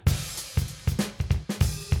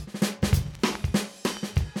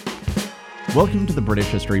Welcome to the British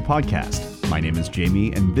History Podcast. My name is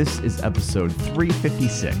Jamie, and this is episode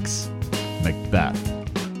 356,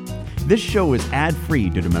 Macbeth. This show is ad-free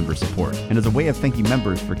due to member support, and as a way of thanking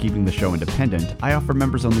members for keeping the show independent, I offer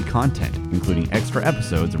members-only content, including extra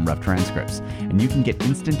episodes and rough transcripts, and you can get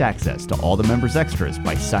instant access to all the members' extras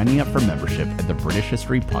by signing up for membership at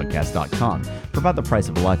thebritishhistorypodcast.com for about the price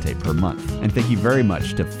of a latte per month. And thank you very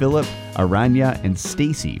much to Philip, Aranya, and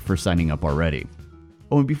Stacy for signing up already.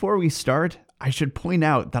 Oh, and before we start, I should point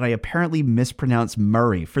out that I apparently mispronounced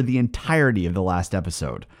Murray for the entirety of the last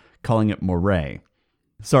episode, calling it Moray.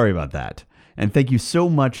 Sorry about that. And thank you so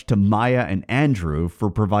much to Maya and Andrew for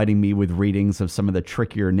providing me with readings of some of the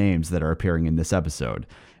trickier names that are appearing in this episode.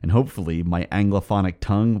 And hopefully my Anglophonic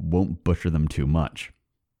tongue won't butcher them too much.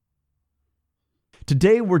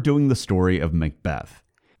 Today we're doing the story of Macbeth.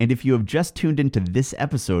 And if you have just tuned into this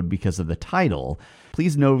episode because of the title,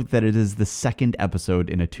 please note that it is the second episode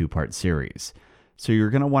in a two-part series. So you're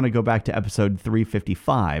going to want to go back to episode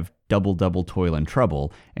 355, Double Toil and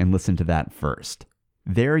Trouble, and listen to that first.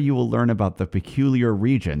 There you will learn about the peculiar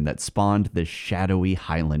region that spawned the shadowy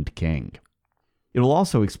highland king. It will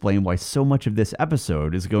also explain why so much of this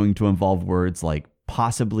episode is going to involve words like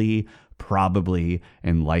possibly, probably,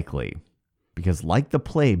 and likely. Because like the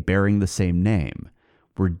play bearing the same name,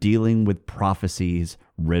 we're dealing with prophecies,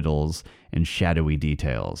 riddles, and shadowy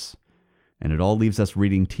details. And it all leaves us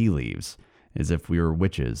reading tea leaves, as if we were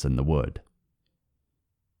witches in the wood.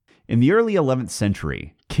 In the early 11th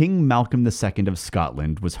century, King Malcolm II of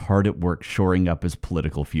Scotland was hard at work shoring up his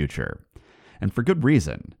political future. And for good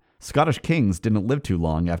reason. Scottish kings didn't live too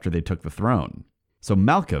long after they took the throne. So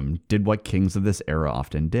Malcolm did what kings of this era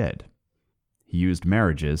often did. He used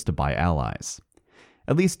marriages to buy allies.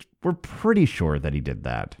 At least, we're pretty sure that he did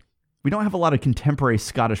that. We don't have a lot of contemporary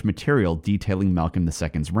Scottish material detailing Malcolm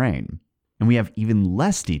II's reign, and we have even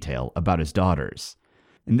less detail about his daughters.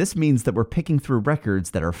 And this means that we're picking through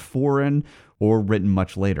records that are foreign or written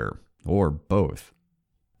much later, or both.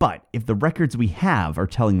 But if the records we have are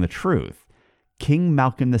telling the truth, King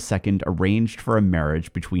Malcolm II arranged for a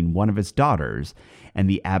marriage between one of his daughters and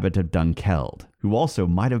the abbot of Dunkeld, who also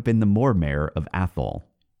might have been the Mayor of Atholl.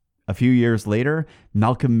 A few years later,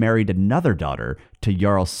 Malcolm married another daughter to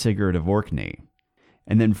Jarl Sigurd of Orkney.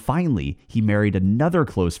 And then finally, he married another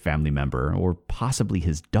close family member, or possibly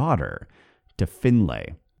his daughter, to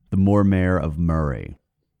Finlay, the Mayor of Murray.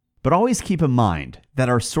 But always keep in mind that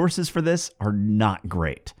our sources for this are not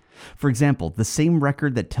great. For example, the same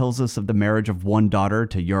record that tells us of the marriage of one daughter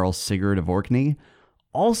to Jarl Sigurd of Orkney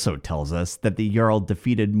also tells us that the Jarl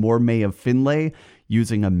defeated Mormay of Finlay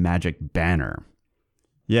using a magic banner.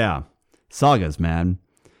 Yeah, sagas, man.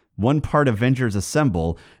 One part Avengers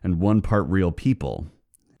Assemble and one part real people.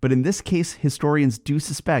 But in this case, historians do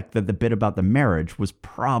suspect that the bit about the marriage was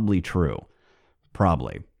probably true.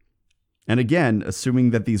 Probably. And again,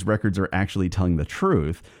 assuming that these records are actually telling the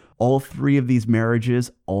truth, all three of these marriages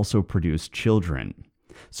also produced children.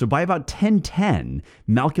 So by about 1010,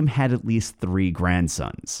 Malcolm had at least 3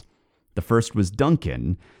 grandsons. The first was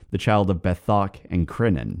Duncan, the child of Bethoc and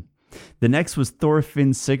Crinan. The next was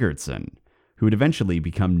Thorfinn Sigurdsson, who would eventually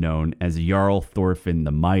become known as Jarl Thorfinn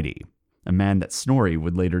the Mighty, a man that Snorri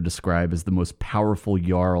would later describe as the most powerful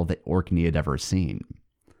Jarl that Orkney had ever seen.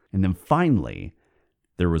 And then finally,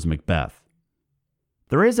 there was Macbeth.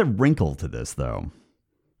 There is a wrinkle to this, though.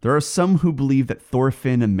 There are some who believe that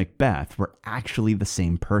Thorfinn and Macbeth were actually the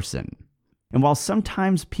same person. And while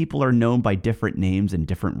sometimes people are known by different names in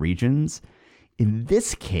different regions, in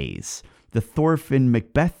this case, the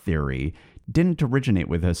Thorfinn-Macbeth theory didn't originate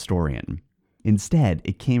with a historian. Instead,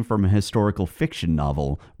 it came from a historical fiction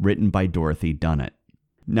novel written by Dorothy Dunnett.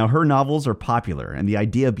 Now, her novels are popular, and the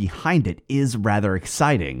idea behind it is rather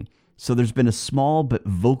exciting, so there's been a small but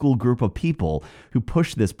vocal group of people who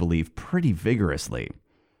push this belief pretty vigorously.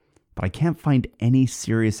 But I can't find any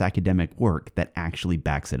serious academic work that actually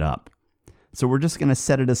backs it up. So we're just going to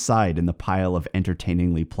set it aside in the pile of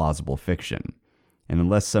entertainingly plausible fiction. And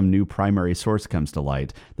unless some new primary source comes to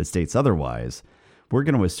light that states otherwise, we're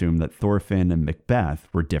going to assume that Thorfinn and Macbeth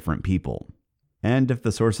were different people. And if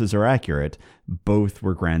the sources are accurate, both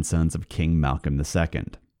were grandsons of King Malcolm II.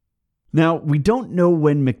 Now, we don't know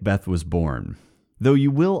when Macbeth was born, though you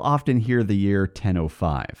will often hear the year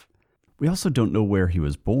 1005. We also don't know where he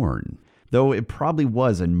was born, though it probably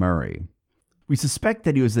was in Murray. We suspect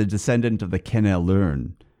that he was a descendant of the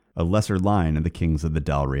Cenelurn, a lesser line of the kings of the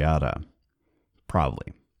Dalriada.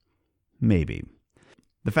 Probably. Maybe.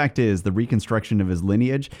 The fact is, the reconstruction of his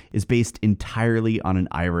lineage is based entirely on an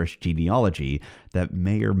Irish genealogy that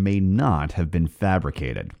may or may not have been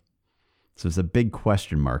fabricated. So there's a big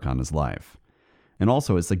question mark on his life. And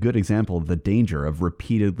also, it's a good example of the danger of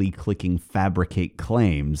repeatedly clicking fabricate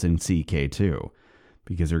claims in CK2,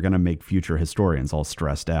 because you're going to make future historians all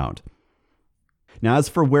stressed out. Now, as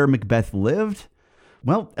for where Macbeth lived,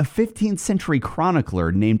 well, a 15th century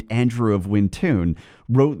chronicler named Andrew of Wyntoun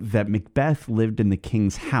wrote that Macbeth lived in the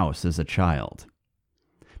king's house as a child.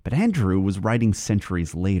 But Andrew was writing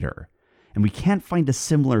centuries later, and we can't find a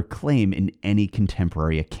similar claim in any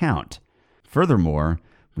contemporary account. Furthermore,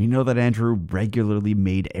 we know that Andrew regularly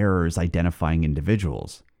made errors identifying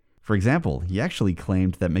individuals. For example, he actually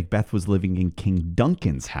claimed that Macbeth was living in King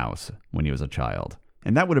Duncan's house when he was a child,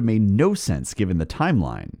 and that would have made no sense given the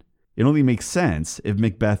timeline. It only makes sense if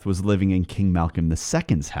Macbeth was living in King Malcolm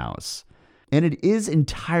II's house. And it is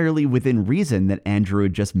entirely within reason that Andrew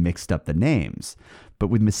had just mixed up the names. But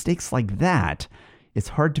with mistakes like that, it's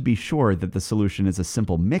hard to be sure that the solution is a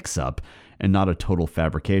simple mix-up and not a total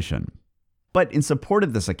fabrication. But in support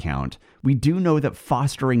of this account, we do know that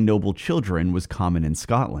fostering noble children was common in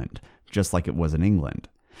Scotland, just like it was in England.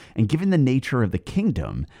 And given the nature of the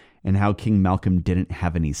kingdom and how King Malcolm didn't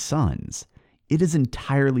have any sons, it is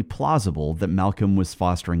entirely plausible that Malcolm was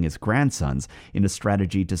fostering his grandsons in a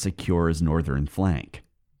strategy to secure his northern flank.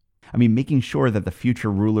 I mean, making sure that the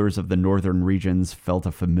future rulers of the northern regions felt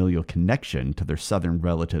a familial connection to their southern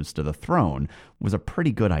relatives to the throne was a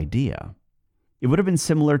pretty good idea. It would have been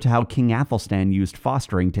similar to how King Athelstan used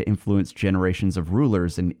fostering to influence generations of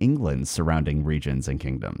rulers in England's surrounding regions and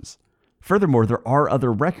kingdoms. Furthermore, there are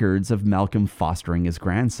other records of Malcolm fostering his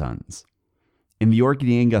grandsons. In the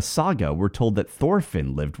Orkneyinga saga, we're told that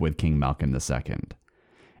Thorfinn lived with King Malcolm II.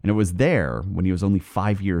 And it was there, when he was only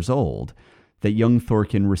 5 years old, that young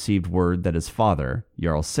Thorfinn received word that his father,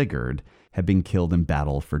 Jarl Sigurd, had been killed in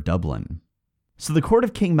battle for Dublin. So the court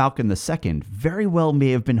of King Malcolm II very well may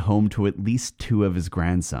have been home to at least 2 of his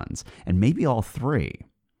grandsons, and maybe all 3.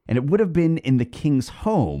 And it would have been in the king's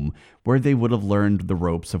home where they would have learned the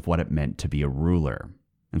ropes of what it meant to be a ruler.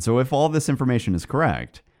 And so if all this information is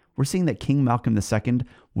correct, we're seeing that King Malcolm II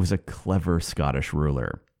was a clever Scottish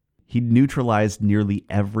ruler. He'd neutralized nearly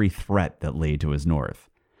every threat that lay to his north,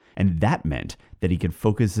 and that meant that he could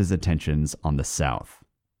focus his attentions on the south.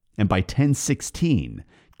 And by 1016,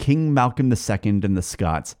 King Malcolm II and the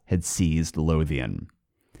Scots had seized Lothian.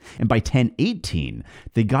 And by 1018,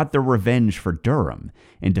 they got their revenge for Durham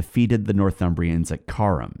and defeated the Northumbrians at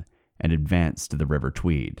Carham and advanced to the River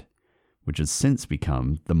Tweed, which has since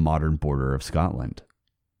become the modern border of Scotland.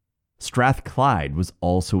 Strathclyde was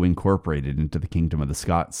also incorporated into the Kingdom of the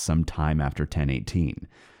Scots sometime after 1018,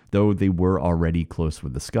 though they were already close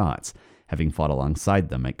with the Scots, having fought alongside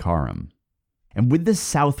them at Carham. And with this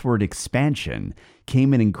southward expansion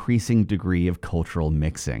came an increasing degree of cultural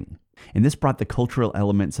mixing, and this brought the cultural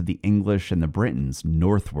elements of the English and the Britons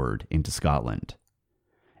northward into Scotland.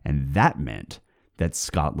 And that meant that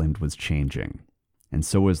Scotland was changing, and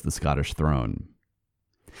so was the Scottish throne.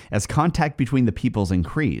 As contact between the peoples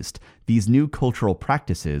increased, these new cultural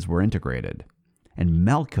practices were integrated, and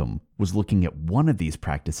Malcolm was looking at one of these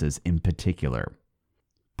practices in particular: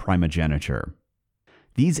 primogeniture.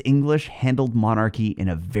 These English handled monarchy in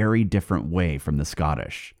a very different way from the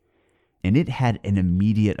Scottish, and it had an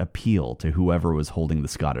immediate appeal to whoever was holding the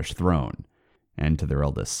Scottish throne, and to their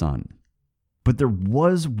eldest son. But there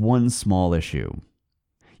was one small issue.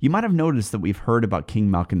 You might have noticed that we've heard about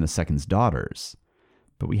King Malcolm II's daughters,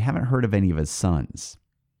 but we haven't heard of any of his sons.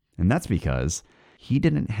 And that's because he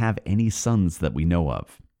didn't have any sons that we know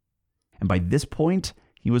of. And by this point,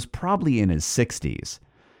 he was probably in his 60s.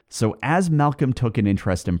 So as Malcolm took an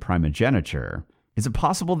interest in primogeniture, is it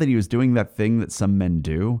possible that he was doing that thing that some men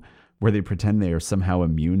do, where they pretend they are somehow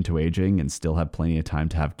immune to aging and still have plenty of time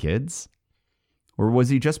to have kids? Or was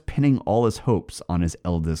he just pinning all his hopes on his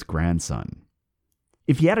eldest grandson?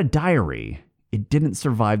 If he had a diary, it didn't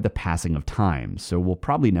survive the passing of time, so we'll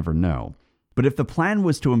probably never know. But if the plan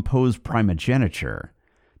was to impose primogeniture,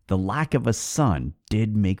 the lack of a son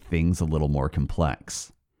did make things a little more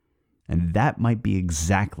complex. And that might be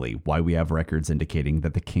exactly why we have records indicating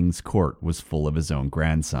that the king's court was full of his own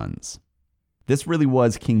grandsons. This really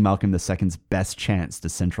was King Malcolm II's best chance to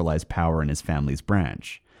centralize power in his family's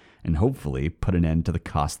branch, and hopefully put an end to the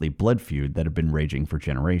costly blood feud that had been raging for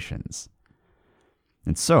generations.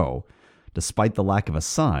 And so, despite the lack of a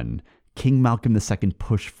son, King Malcolm II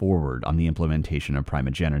pushed forward on the implementation of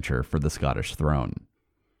primogeniture for the Scottish throne.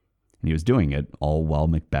 And he was doing it all while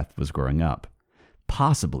Macbeth was growing up,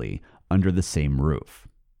 possibly under the same roof.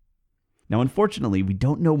 Now, unfortunately, we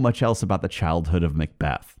don't know much else about the childhood of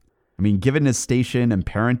Macbeth. I mean, given his station and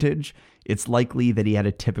parentage, it's likely that he had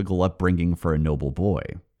a typical upbringing for a noble boy.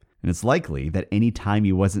 And it's likely that any time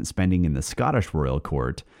he wasn't spending in the Scottish royal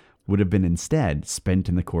court would have been instead spent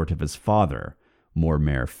in the court of his father,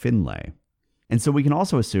 Mormaer Finlay. And so we can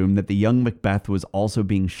also assume that the young Macbeth was also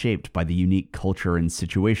being shaped by the unique culture and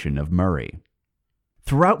situation of Murray.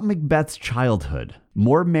 Throughout Macbeth's childhood,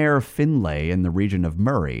 Mormaer Finlay and the region of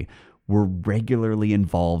Murray were regularly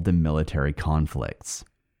involved in military conflicts.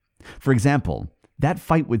 For example, that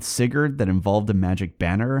fight with Sigurd that involved a magic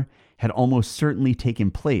banner had almost certainly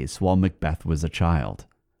taken place while Macbeth was a child.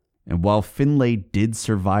 And while Finlay did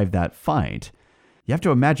survive that fight, you have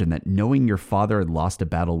to imagine that knowing your father had lost a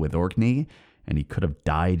battle with Orkney, and he could have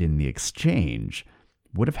died in the exchange,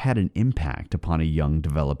 would have had an impact upon a young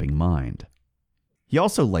developing mind. He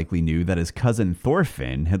also likely knew that his cousin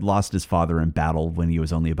Thorfinn had lost his father in battle when he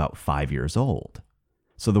was only about 5 years old.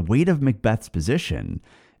 So the weight of Macbeth's position,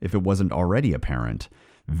 if it wasn't already apparent,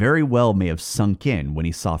 very well may have sunk in when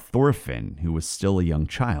he saw Thorfinn, who was still a young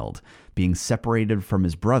child, being separated from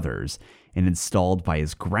his brothers and installed by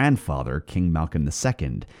his grandfather, King Malcolm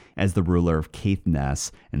II, as the ruler of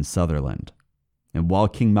Caithness and Sutherland. And while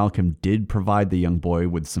King Malcolm did provide the young boy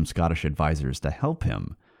with some Scottish advisors to help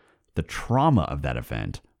him, the trauma of that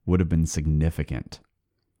event would have been significant.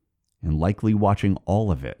 And likely watching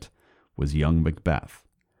all of it was young Macbeth,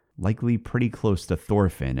 likely pretty close to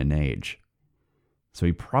Thorfinn in age. So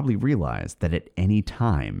he probably realized that at any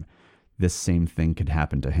time, this same thing could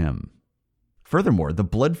happen to him. Furthermore, the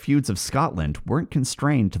blood feuds of Scotland weren't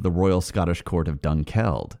constrained to the Royal Scottish Court of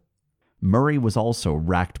Dunkeld. Murray was also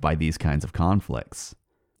racked by these kinds of conflicts.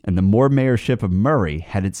 And the Mormaership of Murray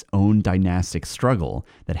had its own dynastic struggle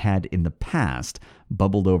that had in the past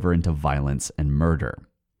bubbled over into violence and murder.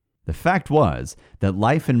 The fact was that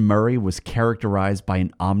life in Murray was characterized by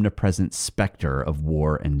an omnipresent specter of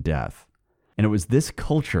war and death. And it was this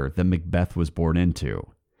culture that Macbeth was born into.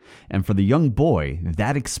 And for the young boy,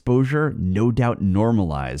 that exposure no doubt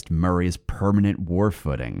normalized Murray's permanent war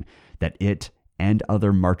footing that it and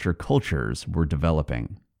other marcher cultures were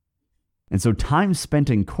developing. And so time spent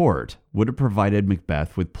in court would have provided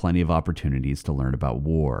Macbeth with plenty of opportunities to learn about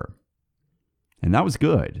war. And that was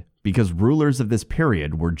good, because rulers of this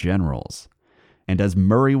period were generals. And as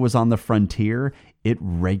Murray was on the frontier, it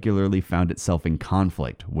regularly found itself in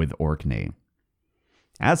conflict with Orkney.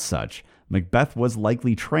 As such, Macbeth was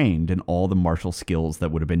likely trained in all the martial skills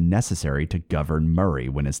that would have been necessary to govern Murray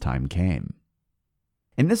when his time came.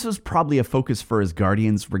 And this was probably a focus for his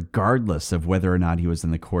guardians regardless of whether or not he was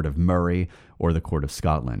in the court of Murray or the court of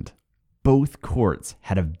Scotland. Both courts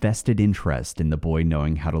had a vested interest in the boy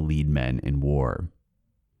knowing how to lead men in war.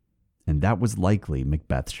 And that was likely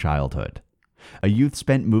Macbeth's childhood. A youth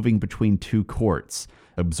spent moving between two courts,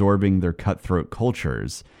 absorbing their cutthroat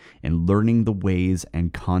cultures, and learning the ways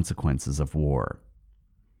and consequences of war.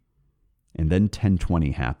 And then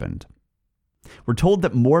 1020 happened. We're told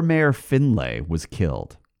that Mormaer Finlay was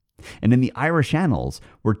killed. And in the Irish annals,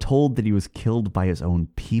 we're told that he was killed by his own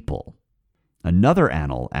people. Another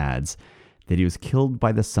annal adds that he was killed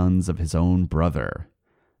by the sons of his own brother,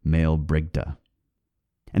 Mael Brigda.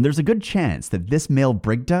 And there's a good chance that this Mael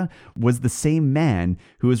Brigda was the same man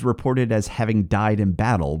who is reported as having died in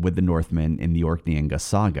battle with the Northmen in the Orkneyinga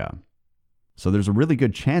saga. So there's a really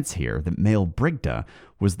good chance here that Mael Brigda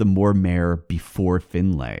was the Mormaer before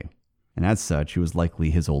Finlay. And as such, he was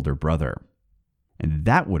likely his older brother. And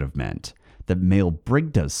that would have meant that Mael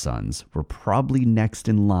Brigda's sons were probably next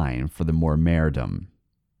in line for the Mormaerdom.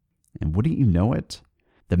 And wouldn't you know it?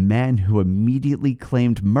 The man who immediately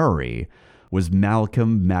claimed Murray was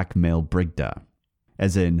Malcolm Mac Mael Brigda,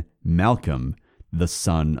 as in Malcolm, the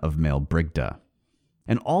son of Mael Brigda.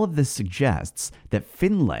 And all of this suggests that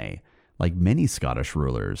Finlay, like many Scottish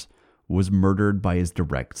rulers, was murdered by his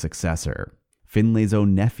direct successor, Finlay's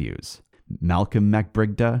own nephews, Malcolm Mac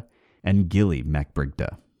Brigda and Gilly Mac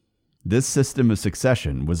Brigda. This system of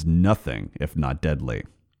succession was nothing if not deadly.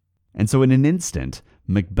 And so in an instant,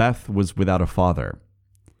 Macbeth was without a father.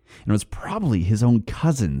 And it was probably his own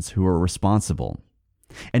cousins who were responsible.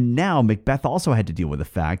 And now Macbeth also had to deal with the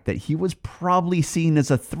fact that he was probably seen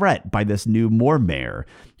as a threat by this new Mormaer,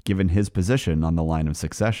 given his position on the line of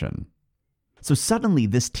succession. So suddenly,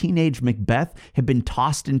 this teenage Macbeth had been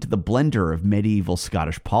tossed into the blender of medieval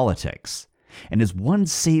Scottish politics. And his one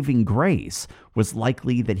saving grace was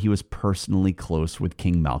likely that he was personally close with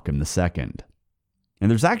King Malcolm II. And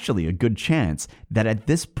there's actually a good chance that at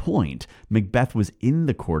this point, Macbeth was in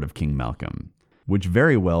the court of King Malcolm, which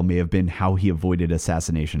very well may have been how he avoided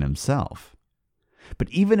assassination himself. But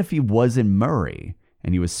even if he was in Murray,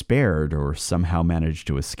 and he was spared or somehow managed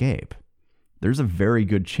to escape, there's a very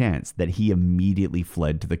good chance that he immediately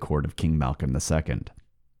fled to the court of King Malcolm II.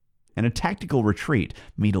 And a tactical retreat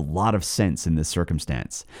made a lot of sense in this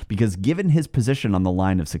circumstance, because given his position on the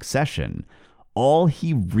line of succession, all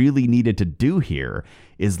he really needed to do here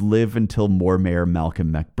is live until Mormaer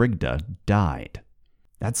Malcolm MacBrigda died.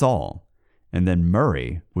 That's all. And then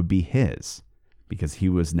Murray would be his, because he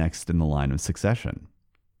was next in the line of succession.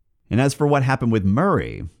 And as for what happened with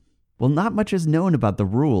Murray, well, not much is known about the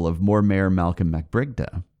rule of Mormaer Malcolm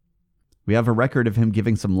MacBrigda. We have a record of him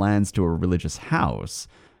giving some lands to a religious house,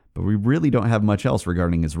 but we really don't have much else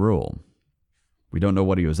regarding his rule. We don't know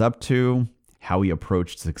what he was up to, how he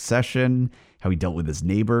approached succession, how he dealt with his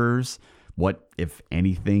neighbors, what, if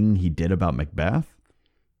anything, he did about Macbeth.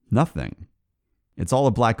 Nothing. It's all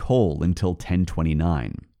a black hole until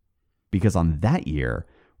 1029, because on that year,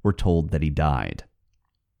 we're told that he died.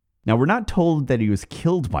 Now, we're not told that he was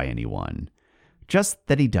killed by anyone, just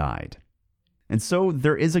that he died. And so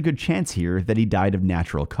there is a good chance here that he died of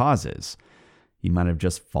natural causes. He might have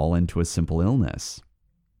just fallen to a simple illness.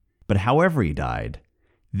 But however he died,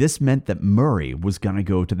 this meant that Murray was going to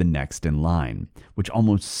go to the next in line, which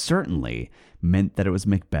almost certainly meant that it was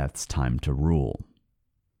Macbeth's time to rule.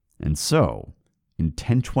 And so, in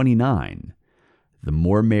 1029, the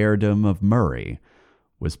Mormaerdom of Murray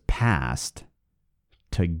was passed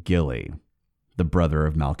to Gilly, the brother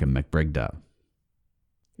of Malcolm MacBrigda.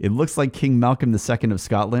 It looks like King Malcolm II of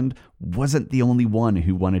Scotland wasn't the only one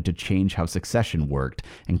who wanted to change how succession worked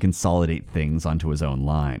and consolidate things onto his own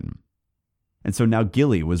line. And so now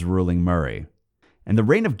Gilly was ruling Murray. And the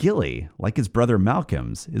reign of Gilly, like his brother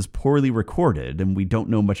Malcolm's, is poorly recorded, and we don't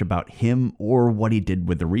know much about him or what he did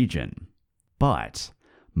with the region. But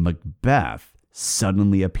Macbeth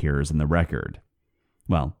suddenly appears in the record.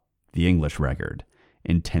 Well, the English record,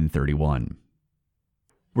 in 1031.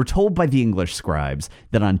 We're told by the English scribes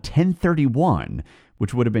that on 1031,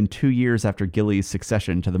 which would have been 2 years after Gilly's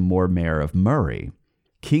succession to the Mormaer of Murray,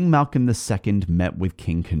 King Malcolm II met with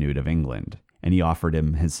King Canute of England, and he offered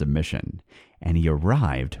him his submission, and he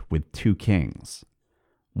arrived with 2 kings.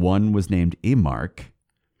 One was named Emarc,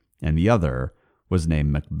 and the other was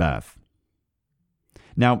named Macbeth.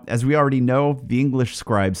 Now, as we already know, the English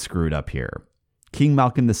scribes screwed up here. King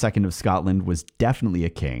Malcolm II of Scotland was definitely a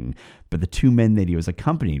king, but the 2 men that he was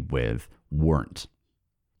accompanied with weren't.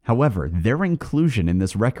 However, their inclusion in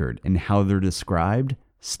this record and how they're described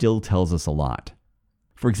still tells us a lot.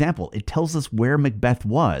 For example, it tells us where Macbeth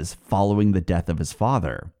was following the death of his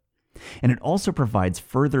father. And it also provides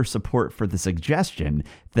further support for the suggestion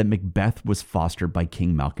that Macbeth was fostered by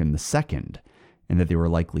King Malcolm II, and that they were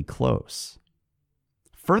likely close.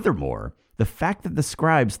 Furthermore, the fact that the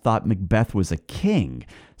scribes thought Macbeth was a king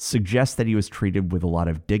suggests that he was treated with a lot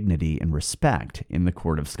of dignity and respect in the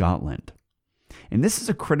court of Scotland. And this is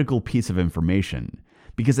a critical piece of information,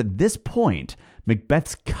 because at this point,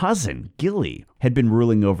 Macbeth's cousin, Gilly, had been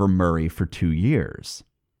ruling over Murray for 2 years,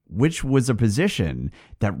 which was a position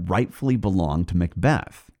that rightfully belonged to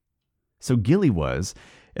Macbeth. So Gilly was,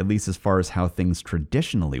 at least as far as how things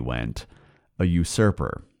traditionally went, a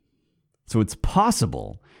usurper. So it's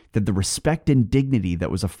possible that the respect and dignity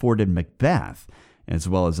that was afforded Macbeth, as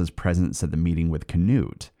well as his presence at the meeting with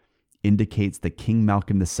Canute, indicates that King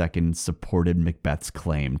Malcolm II supported Macbeth's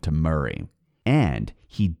claim to Murray, and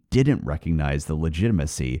he didn't recognize the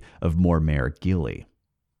legitimacy of Mormaer Gilly.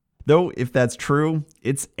 Though, if that's true,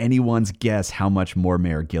 it's anyone's guess how much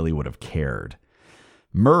Mormaer Gilly would have cared.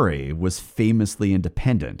 Murray was famously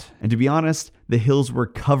independent, and to be honest, the hills were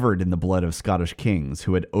covered in the blood of Scottish kings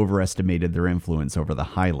who had overestimated their influence over the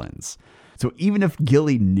highlands. So even if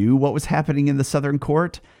Gilly knew what was happening in the southern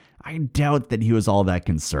court, I doubt that he was all that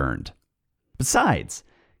concerned. Besides,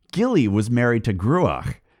 Gilly was married to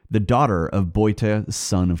Gruach, the daughter of Boita,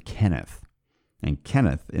 son of Kenneth. And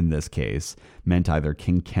Kenneth, in this case, meant either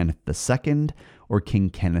King Kenneth II or King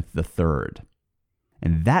Kenneth III.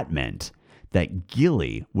 And that meant that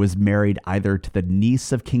Gilly was married either to the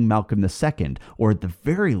niece of King Malcolm II, or at the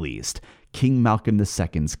very least, King Malcolm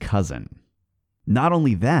II's cousin. Not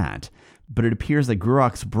only that, but it appears that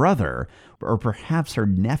Gruach's brother, or perhaps her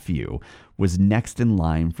nephew, was next in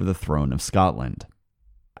line for the throne of Scotland.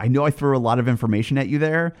 I know I threw a lot of information at you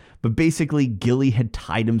there, but basically Gilly had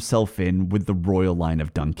tied himself in with the royal line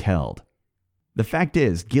of Dunkeld. The fact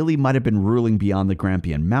is, Gilly might have been ruling beyond the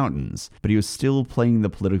Grampian Mountains, but he was still playing the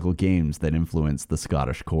political games that influenced the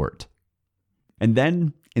Scottish court. And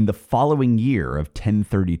then, in the following year of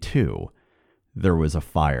 1032, there was a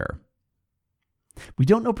fire. We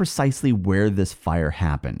don't know precisely where this fire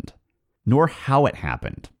happened, nor how it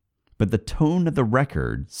happened, but the tone of the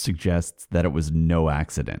record suggests that it was no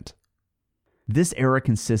accident. This era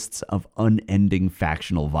consists of unending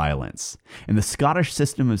factional violence, and the Scottish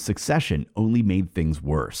system of succession only made things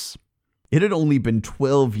worse. It had only been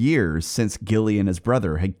 12 years since Gilly and his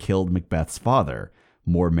brother had killed Macbeth's father,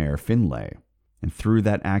 Mormaer Finlay, and through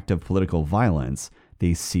that act of political violence,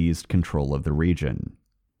 they seized control of the region.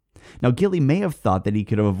 Now, Gilly may have thought that he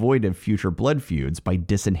could have avoided future blood feuds by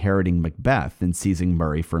disinheriting Macbeth and seizing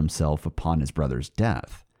Murray for himself upon his brother's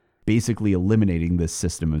death, basically eliminating this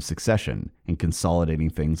system of succession and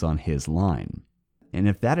consolidating things on his line. And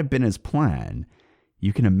if that had been his plan,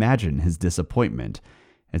 you can imagine his disappointment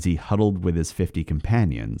as he huddled with his 50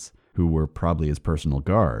 companions, who were probably his personal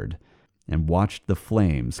guard, and watched the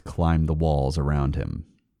flames climb the walls around him.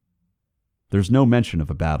 There's no mention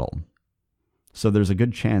of a battle, so there's a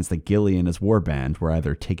good chance that Gilly and his warband were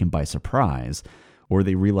either taken by surprise, or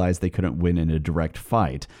they realized they couldn't win in a direct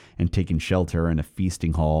fight and taken shelter in a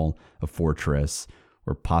feasting hall, a fortress,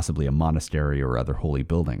 or possibly a monastery or other holy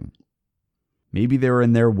building. Maybe they were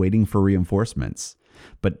in there waiting for reinforcements,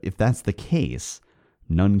 but if that's the case,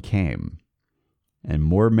 none came, and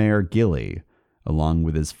Mormaer Gilly, along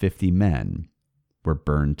with his 50 men, were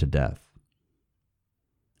burned to death.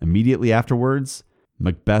 Immediately afterwards,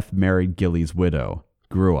 Macbeth married Gilly's widow,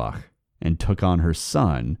 Gruach, and took on her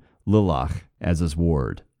son, Lillach, as his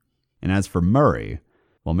ward. And as for Murray,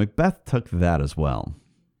 well, Macbeth took that as well.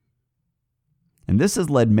 And this has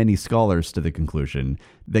led many scholars to the conclusion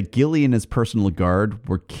that Gilly and his personal guard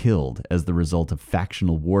were killed as the result of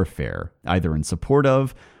factional warfare, either in support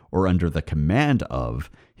of or under the command of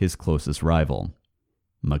his closest rival,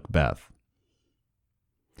 Macbeth.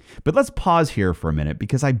 But let's pause here for a minute,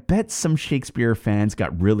 because I bet some Shakespeare fans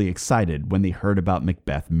got really excited when they heard about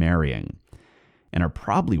Macbeth marrying, and are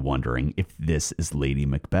probably wondering if this is Lady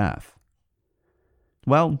Macbeth.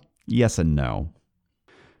 Well, yes and no.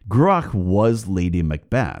 Gruach was Lady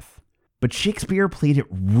Macbeth, but Shakespeare played it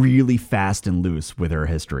really fast and loose with her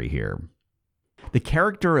history here. The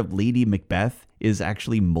character of Lady Macbeth is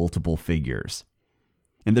actually multiple figures.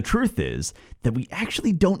 And the truth is that we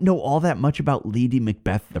actually don't know all that much about Lady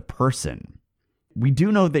Macbeth the person. We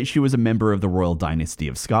do know that she was a member of the royal dynasty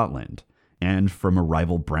of Scotland, and from a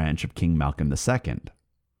rival branch of King Malcolm II.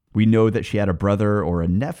 We know that she had a brother or a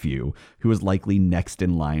nephew who was likely next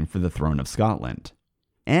in line for the throne of Scotland.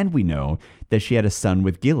 And we know that she had a son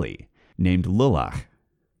with Gilly, named Lillach.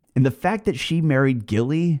 And the fact that she married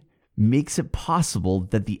Gilly makes it possible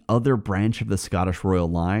that the other branch of the Scottish royal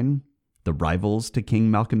line, the rivals to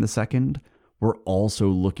King Malcolm II, were also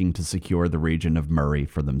looking to secure the region of Murray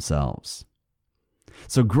for themselves.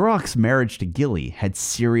 So Gruach's marriage to Gilly had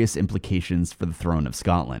serious implications for the throne of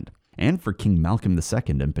Scotland, and for King Malcolm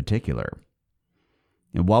II in particular.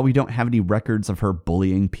 And while we don't have any records of her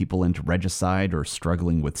bullying people into regicide or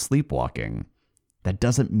struggling with sleepwalking, that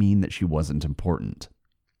doesn't mean that she wasn't important.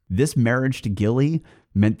 This marriage to Gilly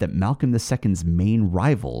meant that Malcolm II's main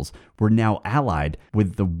rivals were now allied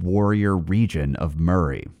with the warrior region of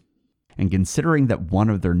Murray. And considering that one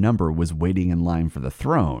of their number was waiting in line for the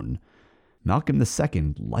throne, Malcolm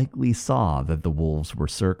II likely saw that the wolves were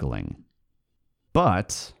circling.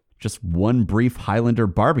 But just one brief Highlander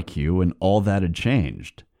barbecue and all that had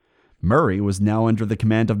changed. Murray was now under the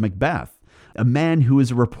command of Macbeth, a man who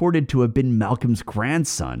is reported to have been Malcolm's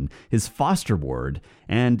grandson, his foster ward,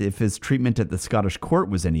 and, if his treatment at the Scottish court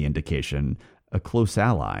was any indication, a close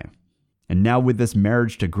ally. And now with this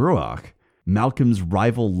marriage to Gruach, Malcolm's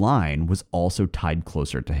rival line was also tied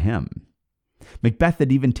closer to him. Macbeth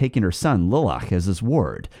had even taken her son Lillach as his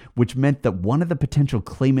ward, which meant that one of the potential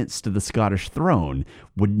claimants to the Scottish throne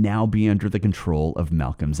would now be under the control of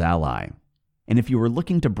Malcolm's ally. And if you were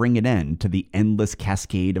looking to bring an end to the endless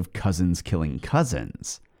cascade of cousins killing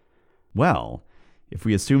cousins, well, if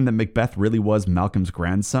we assume that Macbeth really was Malcolm's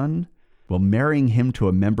grandson, well, marrying him to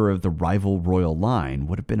a member of the rival royal line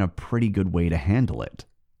would have been a pretty good way to handle it.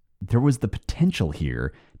 There was the potential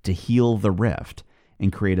here to heal the rift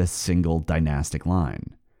and create a single dynastic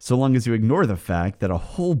line, so long as you ignore the fact that a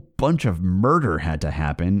whole bunch of murder had to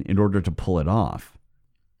happen in order to pull it off.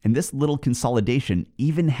 And this little consolidation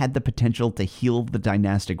even had the potential to heal the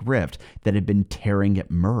dynastic rift that had been tearing at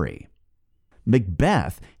Murray.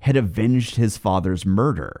 Macbeth had avenged his father's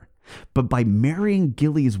murder, but by marrying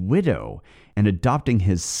Gilly's widow and adopting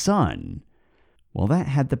his son, well, that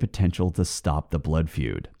had the potential to stop the blood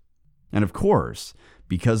feud. And of course,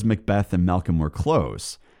 because Macbeth and Malcolm were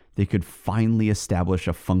close, they could finally establish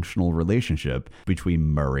a functional relationship between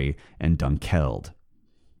Murray and Dunkeld.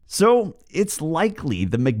 So it's likely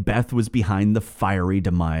that Macbeth was behind the fiery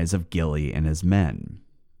demise of Gilly and his men.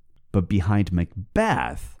 But behind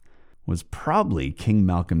Macbeth was probably King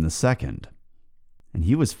Malcolm II. and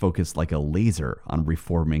he was focused like a laser on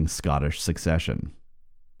reforming Scottish succession.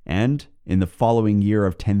 And in the following year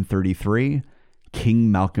of 1033,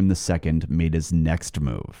 King Malcolm II made his next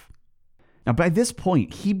move. Now, by this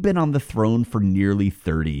point, he'd been on the throne for nearly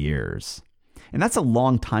 30 years. And that's a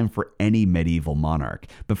long time for any medieval monarch,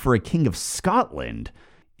 but for a king of Scotland,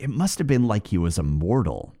 it must have been like he was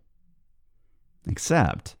immortal.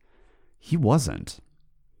 Except, he wasn't.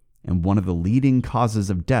 And one of the leading causes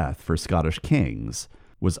of death for Scottish kings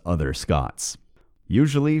was other Scots.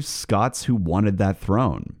 Usually Scots who wanted that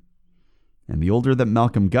throne. And the older that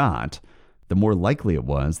Malcolm got, the more likely it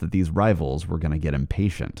was that these rivals were going to get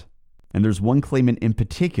impatient. And there's one claimant in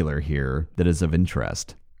particular here that is of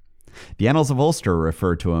interest. The Annals of Ulster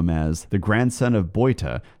refer to him as the grandson of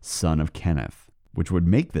Boita, son of Kenneth, which would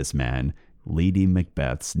make this man Lady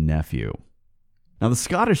Macbeth's nephew. Now, the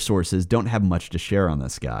Scottish sources don't have much to share on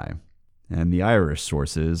this guy, and the Irish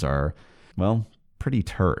sources are, well, pretty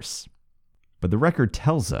terse. But the record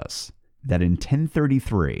tells us that in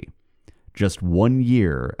 1033, just 1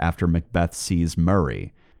 year after Macbeth seized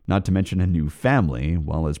Murray, not to mention a new family,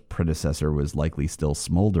 while his predecessor was likely still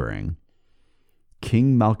smoldering,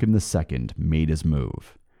 King Malcolm II made his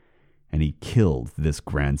move, and he killed this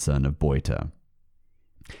grandson of Boita.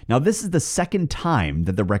 Now, this is the second time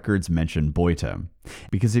that the records mention Boita,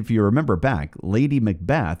 because if you remember back, Lady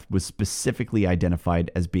Macbeth was specifically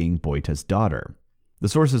identified as being Boita's daughter. The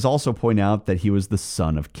sources also point out that he was the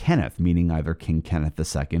son of Kenneth, meaning either King Kenneth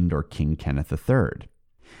II or King Kenneth III.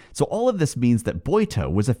 So all of this means that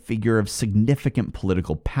Boita was a figure of significant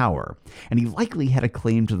political power, and he likely had a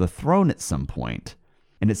claim to the throne at some point.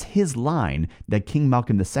 And it's his line that King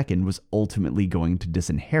Malcolm II was ultimately going to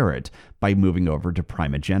disinherit by moving over to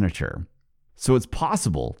primogeniture. So it's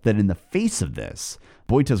possible that in the face of this,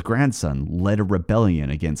 Boita's grandson led a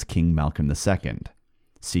rebellion against King Malcolm II,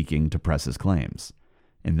 seeking to press his claims,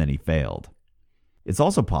 and then he failed. It's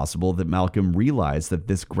also possible that Malcolm realized that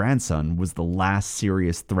this grandson was the last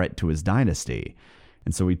serious threat to his dynasty,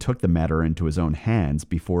 and so he took the matter into his own hands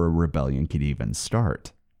before a rebellion could even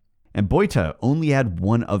start. And Boita only had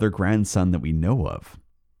one other grandson that we know of,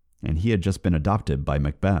 and he had just been adopted by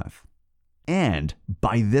Macbeth. And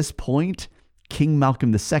by this point, King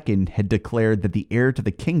Malcolm II had declared that the heir to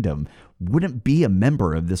the kingdom wouldn't be a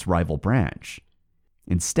member of this rival branch.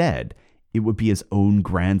 Instead, it would be his own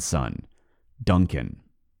grandson, Duncan.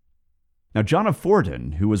 Now, John of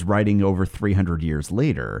Fordun, who was writing over 300 years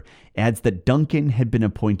later, adds that Duncan had been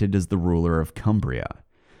appointed as the ruler of Cumbria,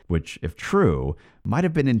 which, if true, might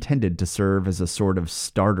have been intended to serve as a sort of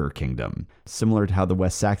starter kingdom, similar to how the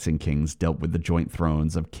West Saxon kings dealt with the joint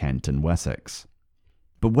thrones of Kent and Wessex.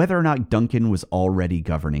 But whether or not Duncan was already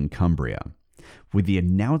governing Cumbria, with the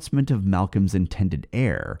announcement of Malcolm's intended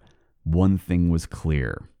heir, one thing was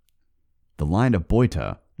clear. The line of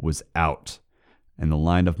Boita was out, and the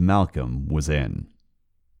line of Malcolm was in.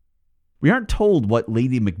 We aren't told what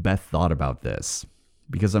Lady Macbeth thought about this,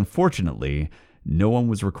 because unfortunately, no one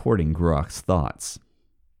was recording Gruach's thoughts.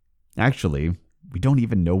 Actually, we don't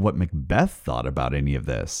even know what Macbeth thought about any of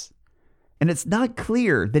this. And it's not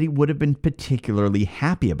clear that he would have been particularly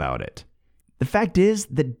happy about it. The fact is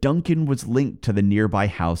that Duncan was linked to the nearby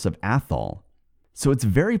house of Athol, so it's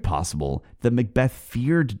very possible that Macbeth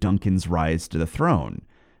feared Duncan's rise to the throne,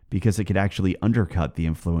 because it could actually undercut the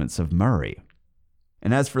influence of Murray.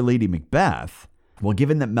 And as for Lady Macbeth, well,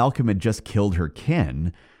 given that Malcolm had just killed her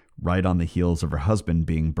kin, right on the heels of her husband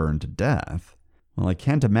being burned to death, well, I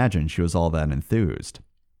can't imagine she was all that enthused.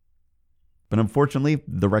 But unfortunately,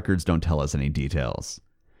 the records don't tell us any details.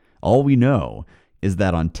 All we know is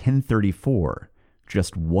that on 1034,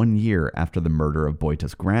 just 1 year after the murder of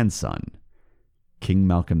Boita's grandson, King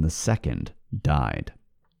Malcolm II died.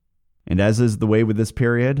 And as is the way with this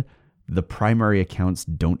period, the primary accounts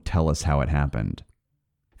don't tell us how it happened.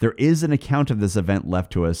 There is an account of this event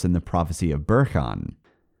left to us in the prophecy of Berchan.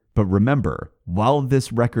 But remember, while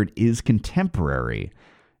this record is contemporary,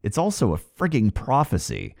 it's also a frigging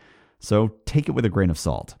prophecy, so take it with a grain of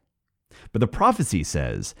salt. But the prophecy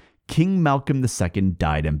says, King Malcolm II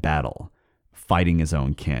died in battle, fighting his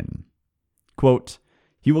own kin. Quote,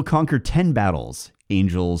 "He will conquer 10 battles,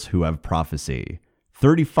 angels who have prophecy,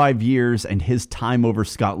 35 years and his time over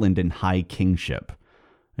Scotland in high kingship,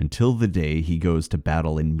 until the day he goes to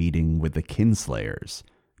battle in meeting with the kinslayers,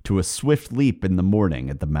 to a swift leap in the morning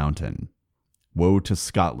at the mountain. Woe to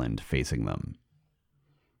Scotland facing them."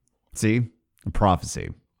 See? A prophecy.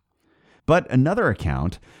 But another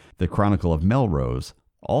account, the Chronicle of Melrose,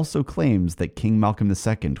 also claims that King Malcolm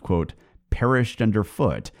II, quote, perished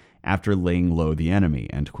underfoot after laying low the enemy,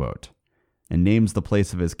 end quote, and names the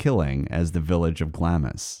place of his killing as the village of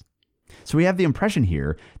Glamis. So we have the impression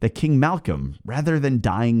here that King Malcolm, rather than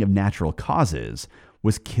dying of natural causes,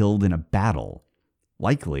 was killed in a battle,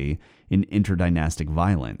 likely in interdynastic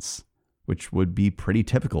violence, which would be pretty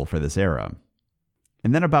typical for this era.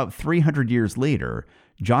 And then about 300 years later,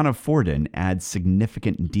 John of Fordun adds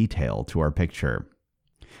significant detail to our picture.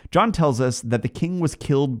 John tells us that the king was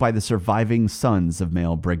killed by the surviving sons of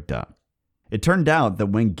Maelbrigda. It turned out that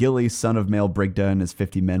when Gilly, son of Maelbrigda, and his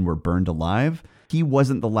 50 men were burned alive, he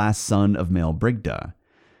wasn't the last son of Maelbrigda.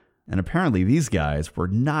 And apparently these guys were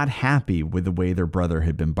not happy with the way their brother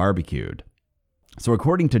had been barbecued. So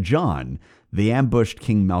according to John, they ambushed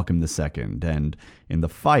King Malcolm II, and in the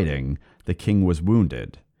fighting, the king was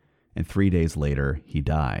wounded, and 3 days later, he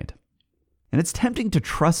died. And it's tempting to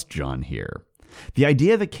trust John here. The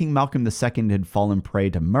idea that King Malcolm II had fallen prey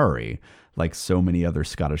to Murray, like so many other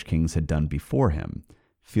Scottish kings had done before him,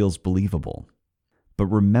 feels believable. But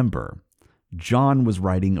remember, John was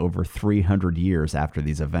writing over 300 years after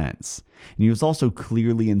these events, and he was also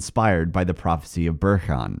clearly inspired by the prophecy of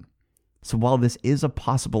Burchan. So while this is a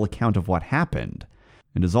possible account of what happened,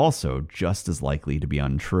 it is also just as likely to be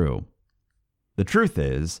untrue. The truth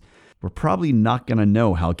is, we're probably not going to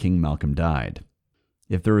know how King Malcolm died.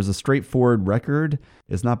 If there is a straightforward record,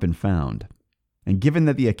 it has not been found. And given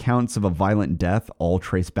that the accounts of a violent death all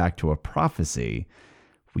trace back to a prophecy,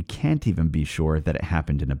 we can't even be sure that it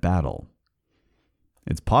happened in a battle.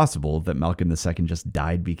 It's possible that Malcolm II just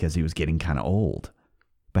died because he was getting kind of old.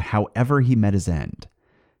 But however he met his end,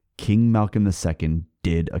 King Malcolm II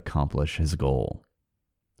did accomplish his goal.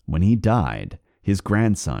 When he died, his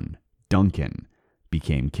grandson, Duncan,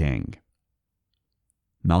 became king.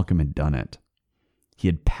 Malcolm had done it. He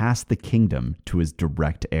had passed the kingdom to his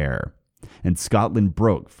direct heir, and Scotland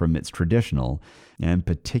broke from its traditional, and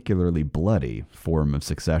particularly bloody, form of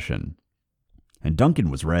succession. And Duncan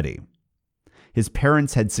was ready. His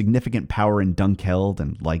parents had significant power in Dunkeld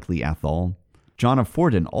and likely Atholl. John of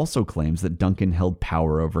Fordun also claims that Duncan held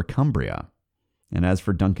power over Cumbria. And as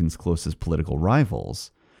for Duncan's closest political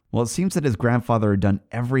rivals, well, it seems that his grandfather had done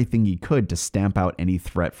everything he could to stamp out any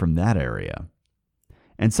threat from that area.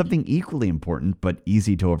 And something equally important, but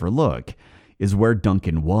easy to overlook, is where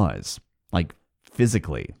Duncan was, like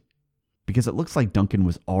physically. Because it looks like Duncan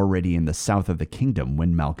was already in the south of the kingdom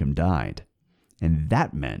when Malcolm died. And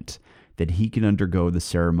that meant that he could undergo the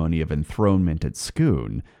ceremony of enthronement at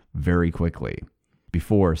Scone very quickly,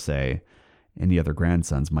 before, say, any other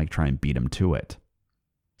grandsons might try and beat him to it.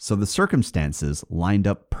 So the circumstances lined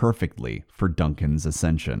up perfectly for Duncan's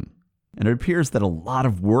ascension. And it appears that a lot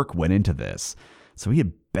of work went into this, so he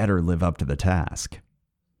had better live up to the task.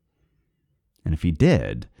 And if he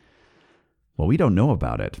did, well, we don't know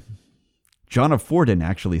about it. John of Fordun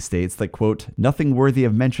actually states that, quote, nothing worthy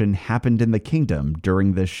of mention happened in the kingdom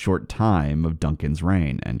during this short time of Duncan's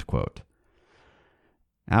reign, end quote.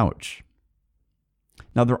 Ouch.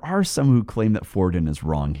 Now, there are some who claim that Fordun is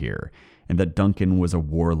wrong here, and that Duncan was a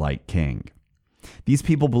warlike king. These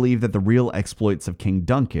people believe that the real exploits of King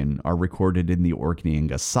Duncan are recorded in the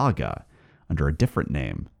Orkneyinga saga, under a different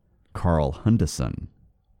name, Karl Hundason.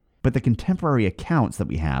 But the contemporary accounts that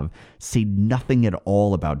we have say nothing at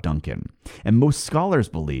all about Duncan, and most scholars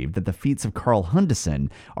believe that the feats of Karl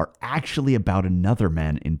Hundason are actually about another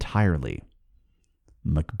man entirely,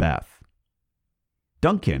 Macbeth.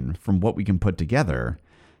 Duncan, from what we can put together,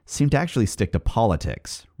 seemed to actually stick to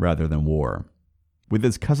politics rather than war. With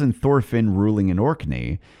his cousin Thorfinn ruling in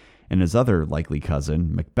Orkney, and his other likely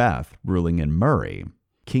cousin, Macbeth, ruling in Murray,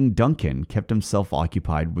 King Duncan kept himself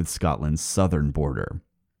occupied with Scotland's southern border.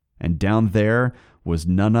 And down there was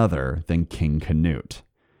none other than King Canute,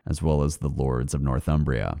 as well as the lords of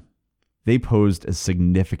Northumbria. They posed a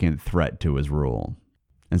significant threat to his rule,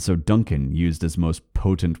 and so Duncan used his most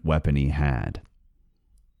potent weapon he had: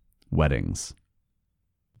 weddings.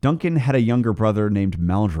 Duncan had a younger brother named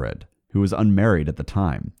Maldred, who was unmarried at the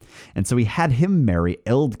time, and so he had him marry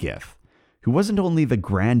Ealdgyth, who wasn't only the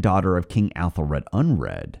granddaughter of King Athelred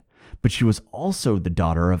Unred, but she was also the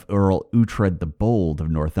daughter of Earl Uhtred the Bold of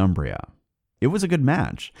Northumbria. It was a good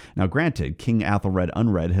match. Now granted, King Athelred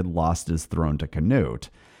Unred had lost his throne to Canute,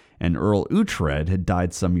 and Earl Uhtred had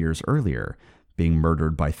died some years earlier, being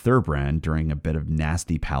murdered by Thurbrand during a bit of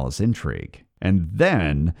nasty palace intrigue. And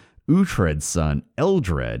then Uhtred's son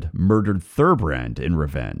Eldred murdered Thurbrand in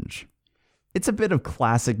revenge. It's a bit of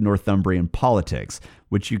classic Northumbrian politics,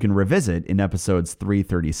 which you can revisit in episodes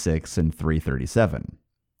 336 and 337.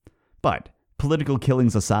 But, political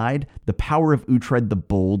killings aside, the power of Uhtred the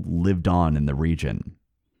Bold lived on in the region.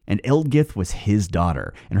 And Ealdgyth was his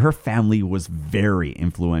daughter, and her family was very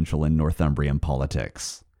influential in Northumbrian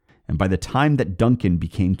politics. And by the time that Duncan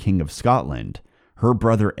became king of Scotland, Her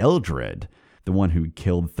brother Eldred, the one who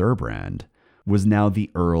killed Thurbrand, was now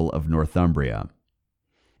the Earl of Northumbria.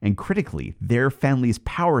 And critically, their family's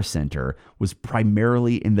power center was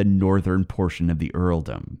primarily in the northern portion of the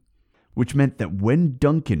earldom, which meant that when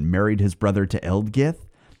Duncan married his brother to Ealdgyth,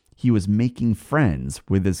 he was making friends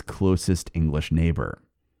with his closest English neighbor,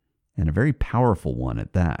 and a very powerful one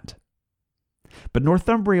at that. But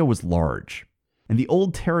Northumbria was large, and the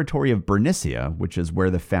old territory of Bernicia, which is where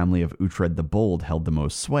the family of Uhtred the Bold held the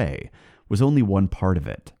most sway, was only one part of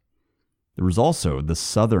it. There was also the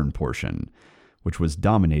southern portion, which was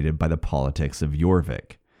dominated by the politics of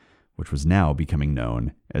Jorvik, which was now becoming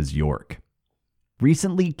known as York.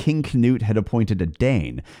 Recently, King Canute had appointed a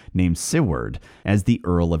Dane named Siward as the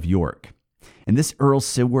Earl of York. And this Earl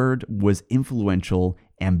Siward was influential,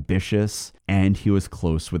 ambitious, and he was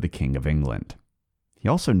close with the King of England. He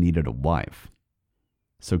also needed a wife.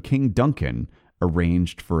 So King Duncan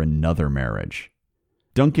arranged for another marriage.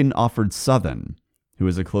 Duncan offered Southon, who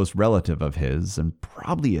was a close relative of his and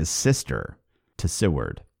probably his sister, to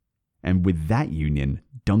Siward. And with that union,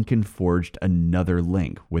 Duncan forged another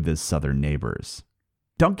link with his southern neighbors.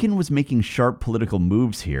 Duncan was making sharp political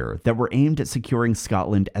moves here that were aimed at securing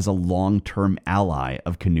Scotland as a long-term ally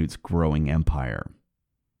of Canute's growing empire.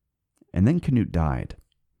 And then Canute died.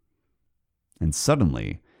 And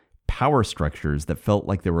suddenly, power structures that felt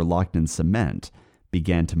like they were locked in cement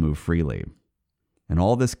began to move freely. And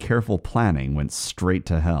all this careful planning went straight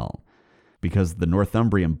to hell, because the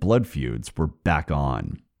Northumbrian blood feuds were back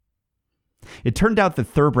on. It turned out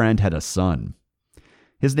that Thurbrand had a son.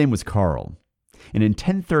 His name was Carl, and in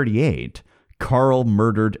 1038, Carl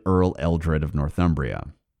murdered Earl Eldred of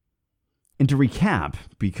Northumbria. And to recap,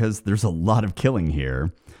 because there's a lot of killing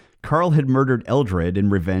here, Carl had murdered Eldred in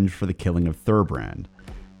revenge for the killing of Thurbrand.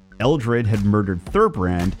 Eldred had murdered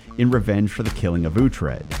Thurbrand in revenge for the killing of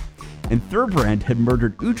Uhtred. And Thurbrand had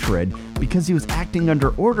murdered Uhtred because he was acting under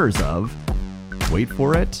orders of, wait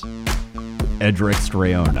for it, Edric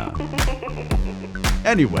Streona.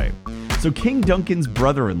 Anyway, so King Duncan's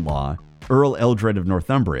brother-in-law, Earl Eldred of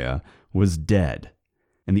Northumbria, was dead,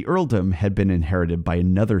 and the earldom had been inherited by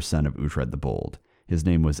another son of Uhtred the Bold. His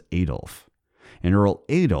name was Adolf. And Earl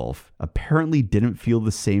Adolf apparently didn't feel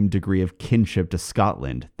the same degree of kinship to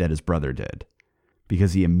Scotland that his brother did,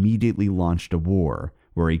 because he immediately launched a war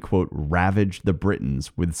where he, quote, ravaged the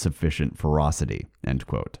Britons with sufficient ferocity, end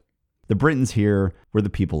quote. The Britons here were the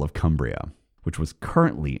people of Cumbria, which was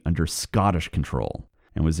currently under Scottish control,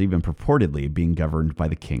 and was even purportedly being governed by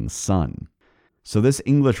the king's son. So this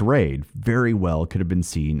English raid very well could have been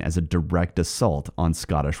seen as a direct assault on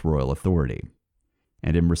Scottish royal authority.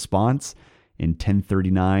 And in response, in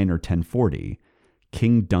 1039 or 1040,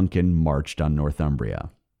 King Duncan marched on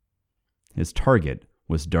Northumbria. His target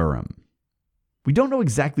was Durham. We don't know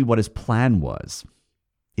exactly what his plan was.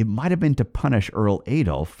 It might have been to punish Earl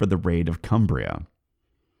Adolf for the raid of Cumbria.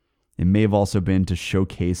 It may have also been to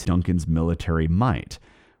showcase Duncan's military might,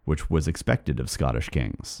 which was expected of Scottish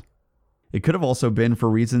kings. It could have also been for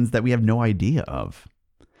reasons that we have no idea of.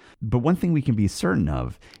 But one thing we can be certain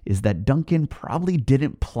of is that Duncan probably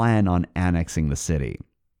didn't plan on annexing the city.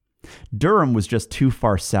 Durham was just too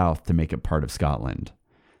far south to make it part of Scotland,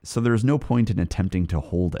 so there was no point in attempting to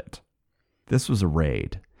hold it. This was a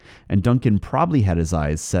raid, and Duncan probably had his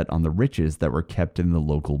eyes set on the riches that were kept in the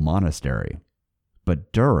local monastery.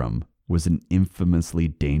 But Durham was an infamously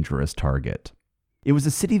dangerous target. It was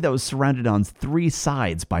a city that was surrounded on 3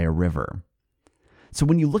 sides by a river. So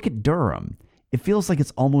when you look at Durham, it feels like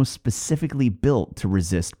it's almost specifically built to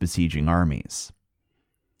resist besieging armies.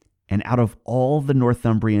 And out of all the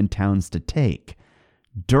Northumbrian towns to take,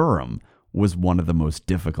 Durham was one of the most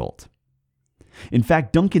difficult. In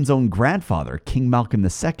fact, Duncan's own grandfather, King Malcolm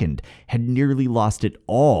II, had nearly lost it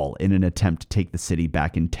all in an attempt to take the city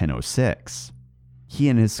back in 1006. He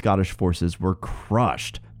and his Scottish forces were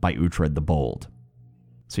crushed by Uhtred the Bold.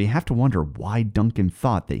 So you have to wonder why Duncan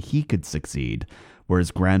thought that he could succeed where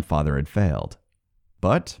his grandfather had failed.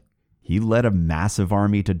 But he led a massive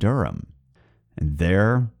army to Durham, and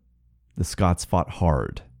there the Scots fought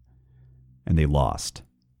hard, and they lost.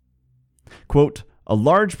 Quote, a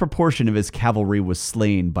large proportion of his cavalry was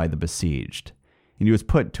slain by the besieged, and he was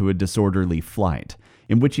put to a disorderly flight,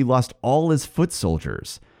 in which he lost all his foot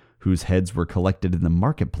soldiers, whose heads were collected in the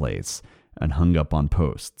marketplace and hung up on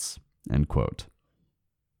posts, end quote.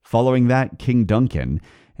 Following that, King Duncan,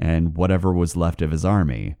 and whatever was left of his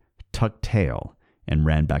army, tucked tail and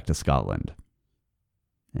ran back to Scotland.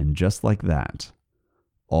 And just like that,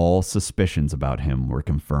 all suspicions about him were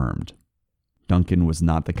confirmed. Duncan was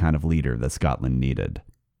not the kind of leader that Scotland needed.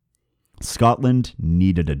 Scotland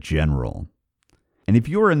needed a general. And if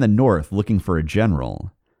you were in the north looking for a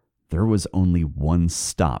general, there was only one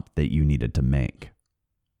stop that you needed to make: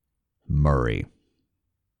 Murray.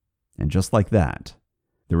 And just like that,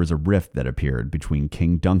 there was a rift that appeared between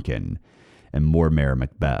King Duncan and Mayor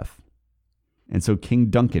Macbeth. And so King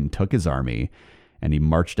Duncan took his army and he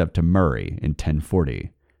marched up to Murray in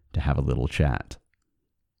 1040 to have a little chat.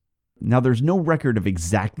 Now, there's no record of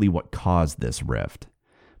exactly what caused this rift,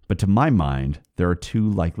 but to my mind, there are two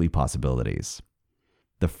likely possibilities.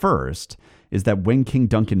 The first is that when King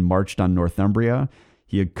Duncan marched on Northumbria,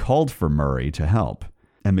 he had called for Murray to help,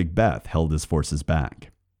 and Macbeth held his forces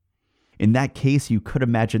back. In that case, you could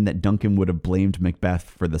imagine that Duncan would have blamed Macbeth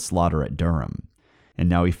for the slaughter at Durham, and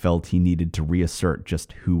now he felt he needed to reassert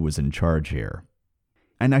just who was in charge here.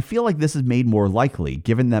 And I feel like this is made more likely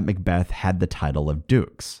given that Macbeth had the title of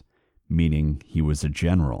Dux, meaning he was a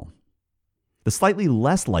general. The slightly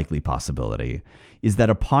less likely possibility is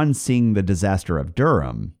that upon seeing the disaster of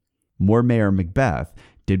Durham, Mayor Macbeth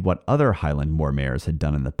did what other Highland mayors had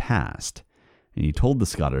done in the past, and he told the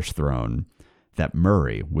Scottish throne that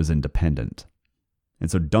Murray was independent.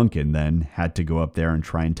 And so Duncan then had to go up there and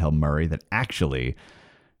try and tell Murray that actually,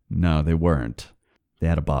 no, they weren't. They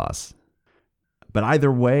had a boss. But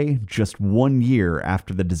either way, just 1 year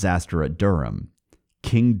after the disaster at Durham,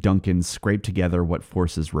 King Duncan scraped together what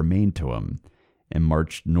forces remained to him and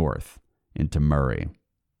marched north into Murray.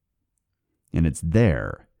 And it's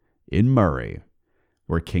there, in Murray,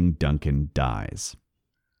 where King Duncan dies.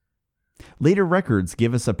 Later records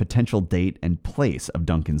give us a potential date and place of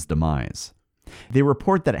Duncan's demise. They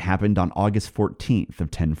report that it happened on August 14th of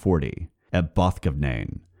 1040 at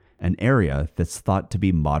Bothgavnain, an area that's thought to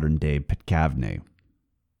be modern-day Pitcairn.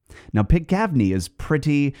 Now, Pitcairn is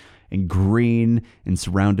pretty and green and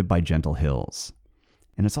surrounded by gentle hills.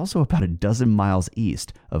 And it's also about a dozen miles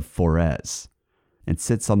east of Forres and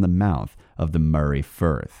sits on the mouth of the Murray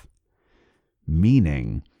Firth,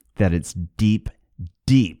 meaning that it's deep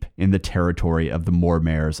in the territory of the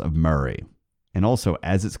mayors of Murray. And also,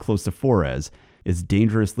 as it's close to Forres, it's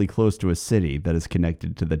dangerously close to a city that is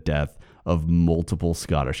connected to the death of multiple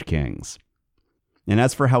Scottish kings. And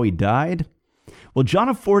as for how he died, well, John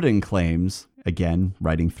of Fordun claims, again,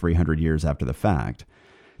 writing 300 years after the fact,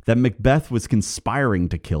 that Macbeth was conspiring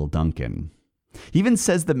to kill Duncan. He even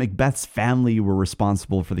says that Macbeth's family were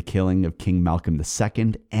responsible for the killing of King Malcolm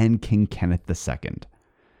II and King Kenneth II.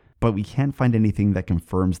 But we can't find anything that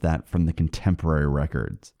confirms that from the contemporary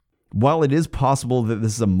records. While it is possible that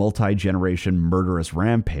this is a multi-generation murderous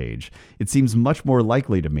rampage, it seems much more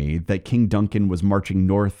likely to me that King Duncan was marching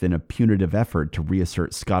north in a punitive effort to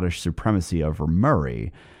reassert Scottish supremacy over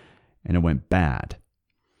Murray, and it went bad.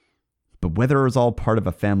 But whether it was all part of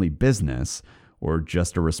a family business, or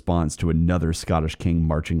just a response to another Scottish king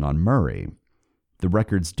marching on Murray, the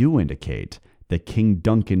records do indicate that King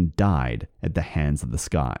Duncan died at the hands of the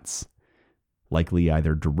Scots, likely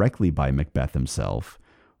either directly by Macbeth himself,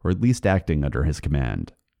 or at least acting under his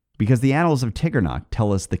command. Because the Annals of Tigernach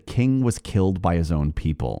tell us the king was killed by his own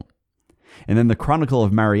people. And then the Chronicle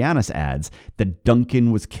of Marianus adds that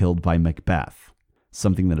Duncan was killed by Macbeth,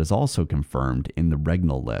 something that is also confirmed in the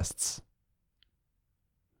regnal lists.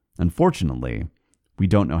 Unfortunately, we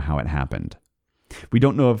don't know how it happened. We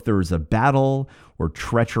don't know if there was a battle or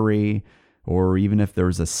treachery, or even if there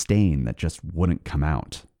was a stain that just wouldn't come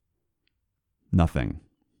out. Nothing.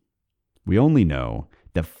 We only know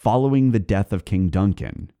that following the death of King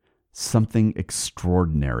Duncan, something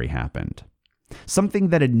extraordinary happened. Something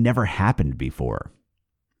that had never happened before.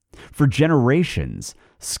 For generations,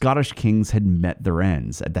 Scottish kings had met their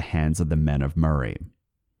ends at the hands of the men of Murray.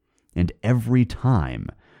 And every time,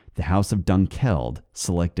 the House of Dunkeld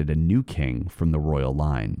selected a new king from the royal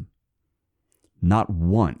line. Not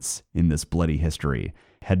once in this bloody history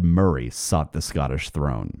had Murray sought the Scottish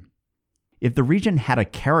throne. If the region had a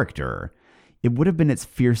character, it would have been its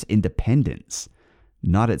fierce independence,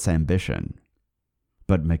 not its ambition.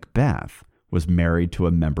 But Macbeth was married to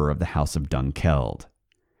a member of the House of Dunkeld,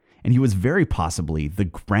 and he was very possibly the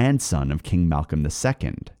grandson of King Malcolm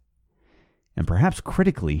II. And perhaps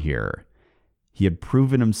critically here, he had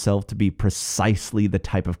proven himself to be precisely the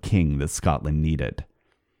type of king that Scotland needed.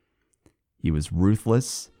 He was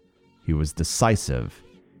ruthless, he was decisive,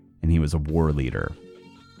 and he was a war leader.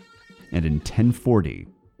 And in 1040,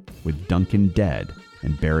 with Duncan dead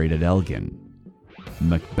and buried at Elgin,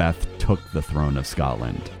 Macbeth took the throne of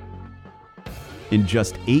Scotland. In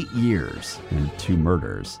just 8 years and 2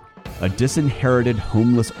 murders, a disinherited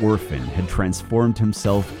homeless orphan had transformed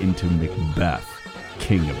himself into Macbeth,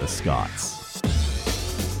 King of the Scots.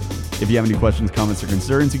 If you have any questions, comments, or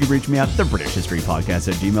concerns, you can reach me at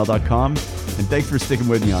thebritishhistorypodcast@gmail.com. And thanks for sticking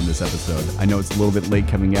with me on this episode. I know it's a little bit late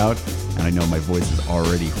coming out, and I know my voice is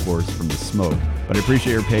already hoarse from the smoke, but I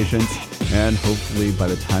appreciate your patience, and hopefully by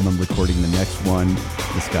the time I'm recording the next one,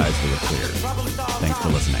 the skies will have cleared. Thanks for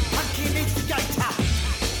listening.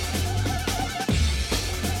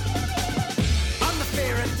 I'm the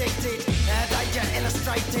fear addicted, danger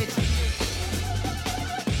illustrated.